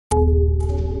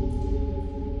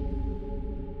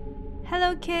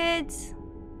Hello kids!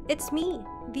 It's me,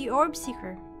 the Orb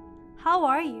Seeker. How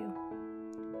are you?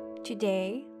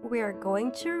 Today, we are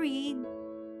going to read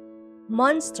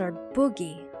Monster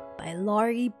Boogie by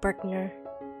Laurie Berkner,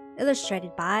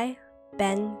 illustrated by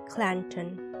Ben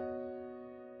Clanton.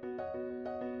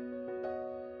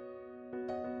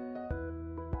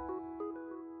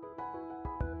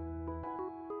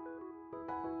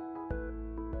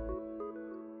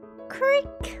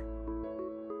 Creak!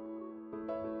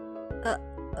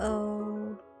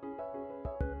 Uh-oh.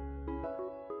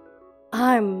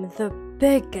 I'm the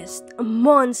biggest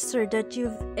monster that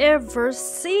you've ever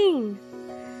seen.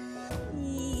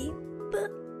 Yeep.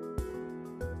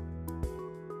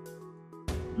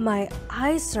 My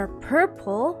eyes are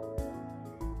purple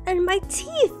and my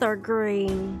teeth are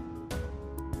green.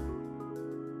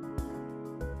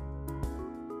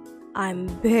 I'm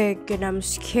big and I'm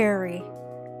scary.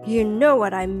 You know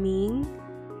what I mean?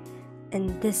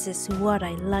 And this is what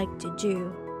I like to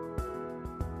do.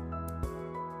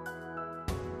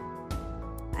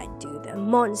 I do the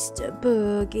monster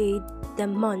boogie, the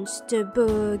monster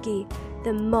boogie,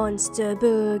 the monster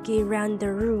boogie round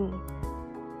the room.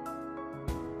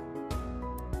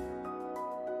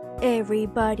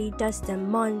 Everybody does the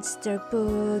monster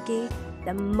boogie,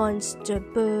 the monster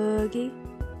boogie,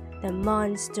 the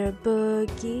monster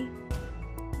boogie.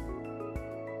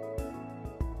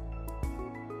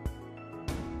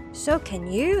 So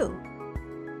can you.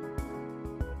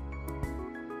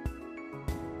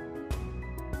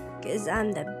 Cause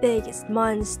I'm the biggest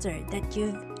monster that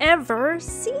you've ever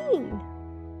seen.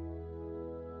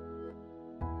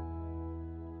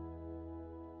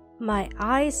 My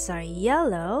eyes are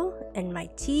yellow and my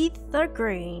teeth are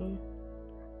green.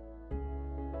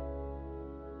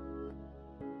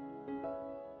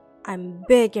 I'm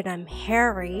big and I'm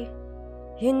hairy.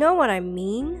 You know what I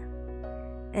mean?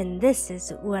 And this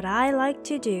is what I like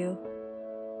to do.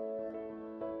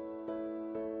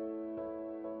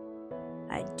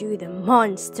 I do the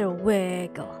monster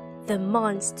wiggle, the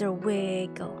monster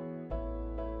wiggle.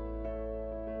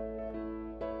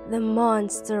 The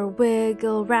monster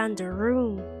wiggle round the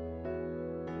room.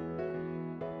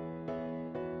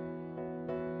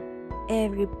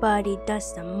 Everybody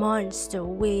does the monster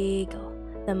wiggle,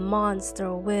 the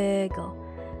monster wiggle,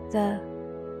 the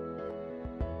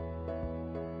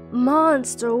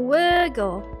monster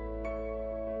wiggle.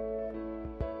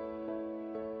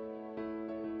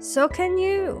 So can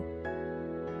you.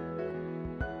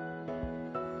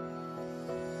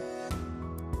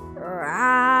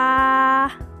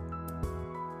 Rraaaahhh.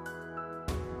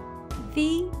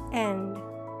 The end.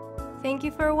 Thank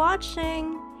you for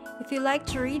watching. If you'd like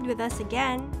to read with us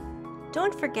again,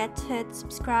 don't forget to hit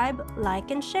subscribe,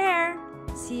 like, and share.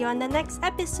 See you on the next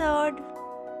episode.